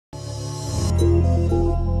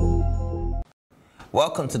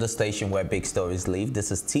Welcome to the station where big stories live.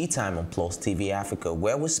 This is Tea Time on Plus TV Africa,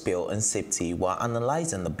 where we spill and sip tea while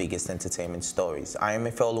analyzing the biggest entertainment stories. I am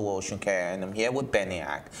Ifeolu Oshunkere, and I'm here with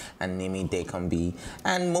Beniak and Nimi Dekambi.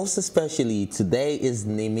 And most especially, today is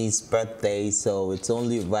Nimi's birthday, so it's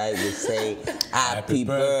only right we say happy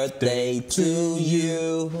birthday to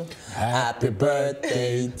you. Happy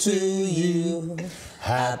birthday to you.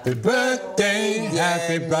 Happy birthday,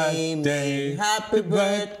 happy birthday, happy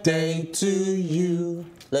birthday to you.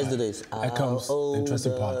 Let's do this. Here comes the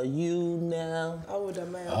interesting part. How old are you now? How old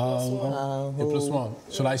am I? +1.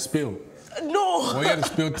 Shall I spill? No. Well, you have to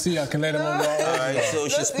spill tea. I can let them all know. All right, so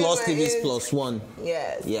she's plus TV's +1.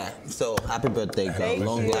 Yes. Yeah. So happy birthday, girl. Thank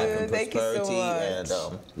Long you. life and Thank you so prosperity, much.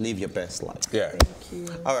 and live your best life. Yeah. Thank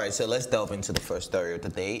you. All right, so let's delve into the first story of the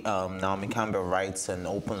day. Naomi Campbell writes an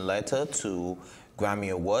open letter to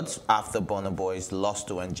Grammy Awards after Burna Boy's loss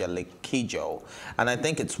to Angelique Kidjo, and I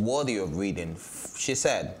think it's worthy of reading. She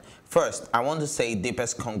said, "First, I want to say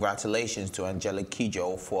deepest congratulations to Angelique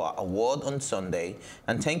Kidjo for her award on Sunday,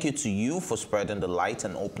 and thank you to you for spreading the light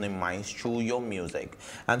and opening minds through your music.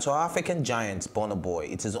 And to our African giants, Burna Boy,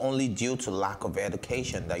 it is only due to lack of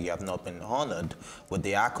education that you have not been honored with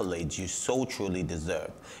the accolades you so truly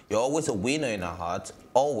deserve. You're always a winner in our hearts,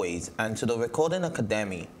 always, and to the Recording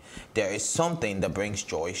Academy, there is something that brings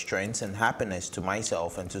joy, strength, and happiness to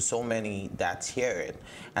myself and to so many that hear it,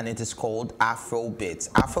 and it is called Afrobeats.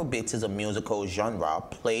 Afrobeats is a musical genre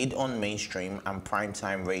played on mainstream and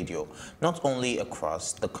primetime radio, not only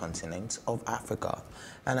across the continent of Africa."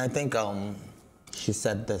 And I think she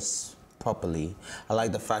said this properly. I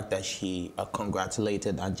like the fact that she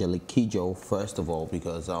congratulated Angelique Kidjo, first of all,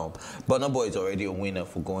 because Burna Boy is already a winner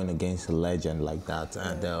for going against a legend like that.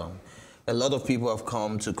 And a lot of people have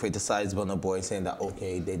come to criticize Burna Boy, saying that,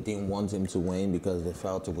 okay, they didn't want him to win because they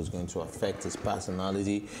felt it was going to affect his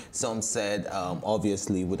personality. Some said,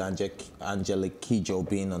 obviously, with Angelique Kidjo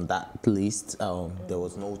being on that list, there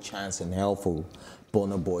was no chance in hell for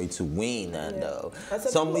Burna Boy to win. And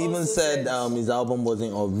some even said his album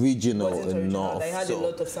wasn't original enough. They had a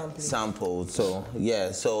lot of samples. So,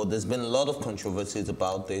 yeah, so there's been a lot of controversies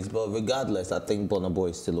about this. But regardless, I think Burna Boy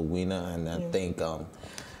is still a winner. And I think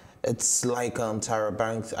it's like Tyra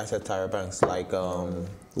Banks, I said Tyra Banks, like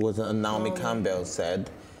Naomi Campbell said,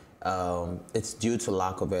 it's due to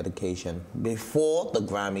lack of education. Before the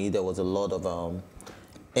Grammy, there was a lot of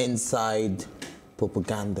inside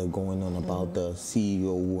propaganda going on about the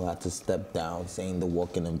CEO who had to step down, saying the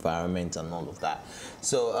working environment and all of that.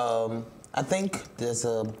 So I think there's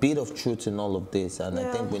a bit of truth in all of this, and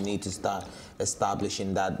I think we need to start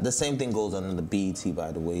establishing that. The same thing goes on in the BET,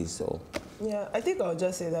 by the way. So yeah, I think I'll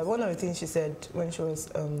just say that one of the things she said when she was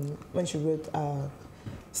when she wrote a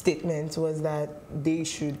statement was that they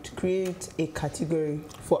should create a category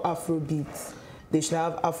for Afrobeats. They should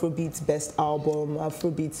have Afrobeats Best Album,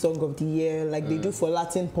 Afrobeats Song of the Year, like they do for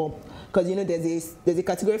Latin Pop. Because, you know, there's a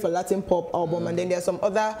category for Latin Pop album, and then there's some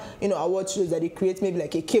other, you know, award shows that they create, maybe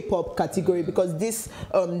like a K-pop category, because this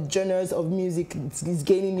genres of music is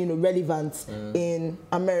gaining, you know, relevance in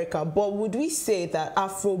America. But would we say that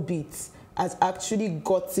Afrobeats has actually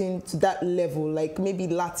gotten to that level, like maybe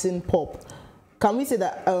Latin Pop? Can we say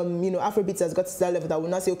that, you know, Afrobeats has got to that level that we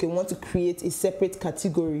now say, okay, we want to create a separate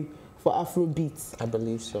category for Afrobeats? I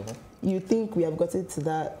believe so. You think we have gotten to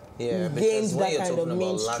that? Yeah, because when you're talking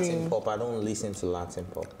about Latin pop, I don't listen to Latin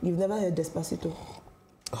pop. You've never heard Despacito?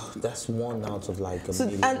 Oh, that's one out of like a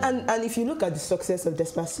million. And if you look at the success of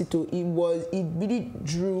Despacito, it really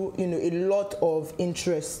drew, you know, a lot of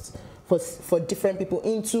interest for different people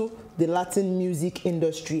into the Latin music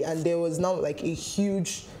industry, and there was now like a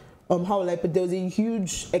huge there was a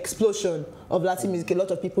huge explosion of Latin music. A lot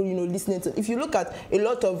of people, you know, listening to. If you look at a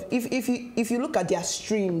lot of, if you look at their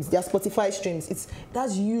streams, their Spotify streams,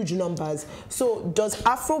 that's huge numbers. So does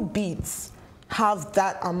Afrobeats have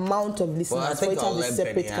that amount of listeners? Well, I think for it I'll to have a let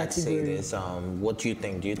separate Beniak category? say this. What do you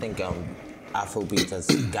think? Do you think Afrobeat has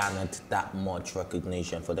garnered that much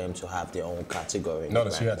recognition for them to have their own category? Not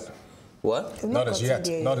as yet. What? Not as yet.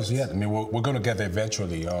 Not as yet. I mean, we're going to get there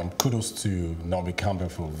eventually. Kudos to Naomi Campbell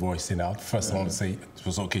for voicing out. First, I want to say it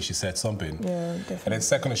was okay she said something. Yeah, definitely. And then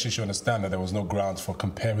secondly, she should understand that there was no grounds for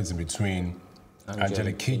comparison between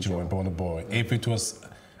Angelique Kidjo and Burna Boy. If it was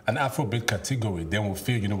an Afrobeat category, then we'll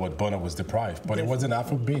feel, you know what, Burna was deprived. But it wasn't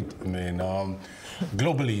Afrobeat. I mean,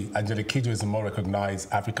 globally, Angelique Kidjo is a more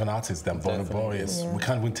recognized African artist than Burna Boy is. We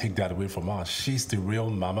can't even take that away from her. She's the real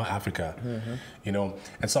Mama Africa, you know.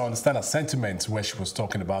 And so I understand her sentiment where she was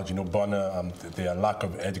talking about, you know, Burna, their lack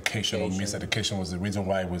of education or miseducation was the reason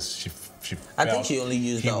why it was she I think she only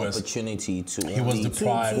used the opportunity to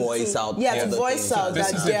voice out. Yeah, to voice out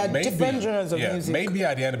that there are different genres of music. Maybe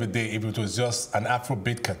at the end of the day, if it was just an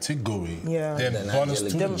Afrobeat category, then Burna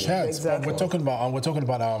stood a chance. Exactly. But we're talking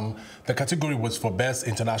about the category was for best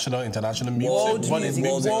international music, world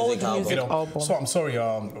music album. So I'm sorry.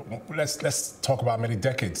 Let's talk about many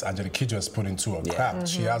decades Angelique Kidjo has put into her craft.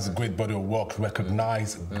 She has a great body of work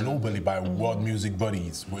recognized globally by world music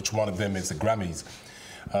bodies, which one of them is the Grammys.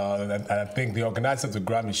 And I think the organizers of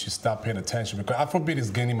the Grammy should start paying attention because Afrobeat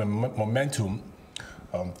is gaining momentum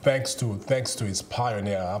thanks to its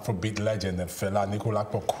pioneer, Afrobeat legend, Fela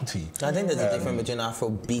Anikulapo Kuti. I think there's a difference between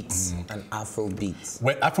Afrobeats and Afrobeats.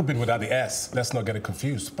 Well, Afrobeat without the S, let's not get it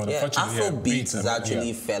confused. But Afrobeats is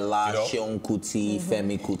actually Fela, Seun Kuti,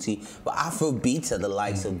 Femi Kuti, but Afrobeats are the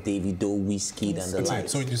likes of Davido, Wizkid, and the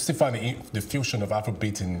likes. So you still find the fusion of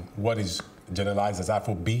Afrobeat in what is generalized as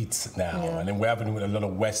Afro beats now, and then we're having a lot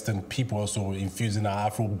of Western people also infusing our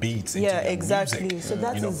Afro beats into their music. So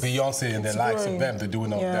that's, you know, Beyonce and the likes of them, they're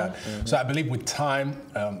doing all that. So I believe with time,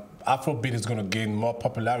 Afrobeat is going to gain more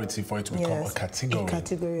popularity for it to become a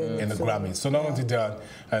category in the Grammys. So not only that,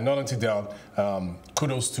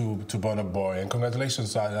 kudos to Burna Boy and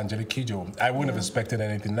congratulations to Angelique Kidjo. I wouldn't have expected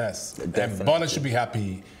anything less. Burna should be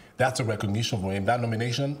happy. That's a recognition for him. That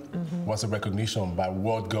nomination was a recognition by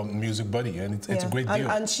World Music Body, and it's a great deal.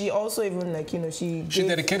 And she also even, like, you know, she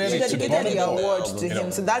dedicated the award to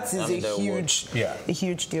him. So that is a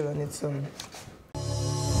huge deal on its own.